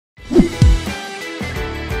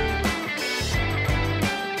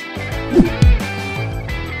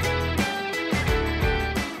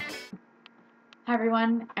Hi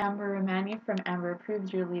everyone, Amber Romani from Amber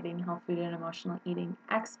Approved, your leading health, food, and emotional eating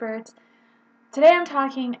expert. Today I'm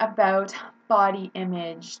talking about body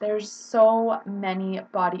image. There's so many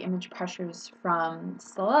body image pressures from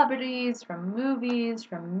celebrities, from movies,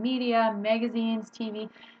 from media, magazines, TV.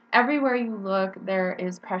 Everywhere you look, there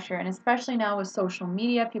is pressure, and especially now with social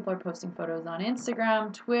media, people are posting photos on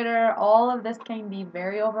Instagram, Twitter. All of this can be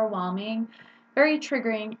very overwhelming, very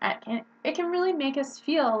triggering. It can really make us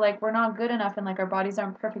feel like we're not good enough and like our bodies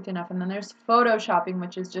aren't perfect enough. And then there's photoshopping,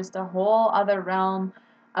 which is just a whole other realm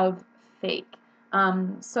of fake.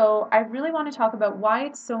 So I really want to talk about why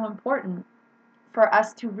it's so important for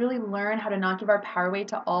us to really learn how to not give our power away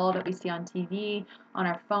to all that we see on TV, on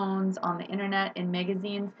our phones, on the internet, in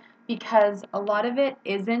magazines, because a lot of it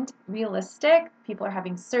isn't realistic. People are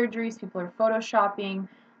having surgeries, people are photoshopping,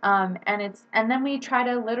 and then we try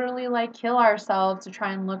to literally like kill ourselves to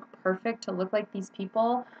try and look perfect, to look like these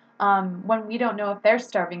people, when we don't know if they're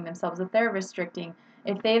starving themselves, if they're restricting,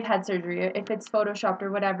 if they've had surgery, if it's photoshopped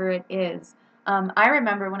or whatever it is. I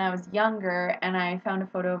remember when I was younger and I found a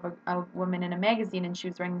photo of a woman in a magazine and she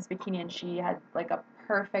was wearing this bikini and she had like a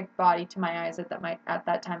perfect body to my eyes at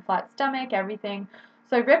that time, flat stomach, everything.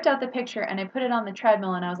 So I ripped out the picture and I put it on the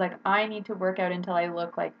treadmill and I was like, I need to work out until I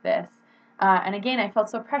look like this. And again, I felt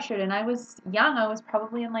so pressured and I was young. I was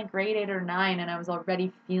probably in like grade 8 or 9 and I was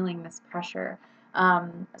already feeling this pressure.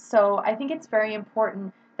 So I think it's very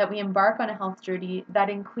important that we embark on a health journey that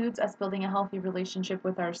includes us building a healthy relationship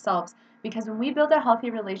with ourselves. Because when we build a healthy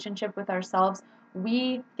relationship with ourselves,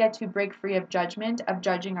 we get to break free of judgment, of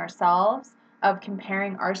judging ourselves, of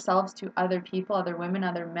comparing ourselves to other people, other women,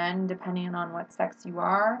 other men, depending on what sex you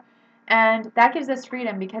are. And that gives us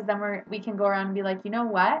freedom because then we can go around and be like, you know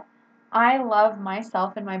what? I love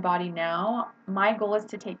myself and my body now. My goal is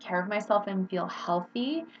to take care of myself and feel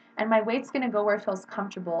healthy. And my weight's going to go where it feels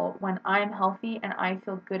comfortable when I'm healthy and I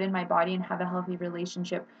feel good in my body and have a healthy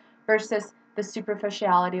relationship versus the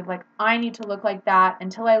superficiality of like, I need to look like that.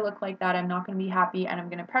 Until I look like that, I'm not going to be happy and I'm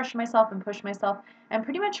going to pressure myself and push myself and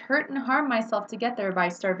pretty much hurt and harm myself to get there by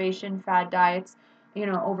starvation, fad diets,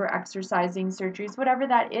 over exercising, surgeries, whatever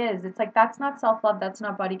that is. It's like that's not self love, that's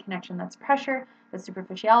not body connection, that's pressure, that's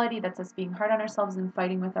superficiality, that's us being hard on ourselves and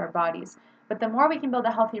fighting with our bodies. But the more we can build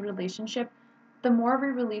a healthy relationship, the more we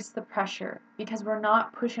release the pressure because we're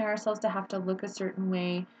not pushing ourselves to have to look a certain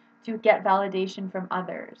way to get validation from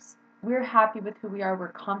others. We're happy with who we are, we're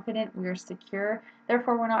confident, we're secure,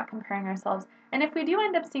 therefore we're not comparing ourselves. And if we do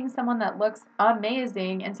end up seeing someone that looks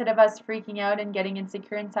amazing, instead of us freaking out and getting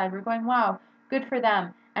insecure inside, we're going, wow, good for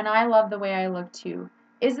them, and I love the way I look too.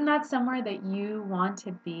 Isn't that somewhere that you want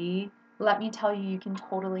to be? Let me tell you, you can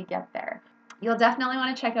totally get there. You'll definitely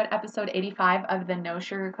want to check out episode 85 of the No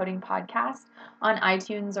Sugarcoating podcast on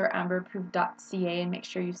iTunes or amberapproved.ca and make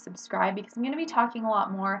sure you subscribe because I'm going to be talking a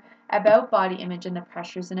lot more about body image and the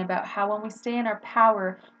pressures and about how when we stay in our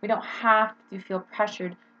power, we don't have to feel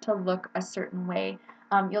pressured to look a certain way.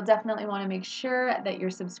 You'll definitely want to make sure that you're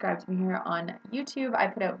subscribed to me here on YouTube. I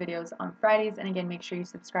put out videos on Fridays, and again, make sure you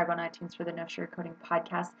subscribe on iTunes for the No Sugarcoating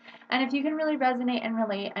podcast. And if you can really resonate and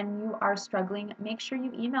relate and you are struggling, make sure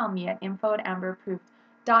you email me at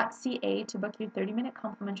info@amberapproved.ca to book your 30-minute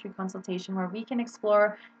complimentary consultation where we can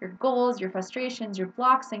explore your goals, your frustrations, your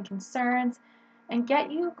blocks and concerns, and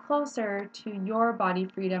get you closer to your body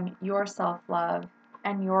freedom, your self-love,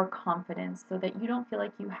 and your confidence so that you don't feel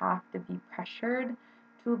like you have to be pressured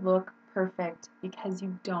to look perfect because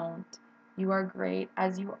you don't. You are great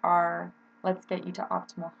as you are. Let's get you to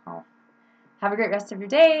optimal health. Have a great rest of your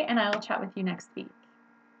day, and I will chat with you next week.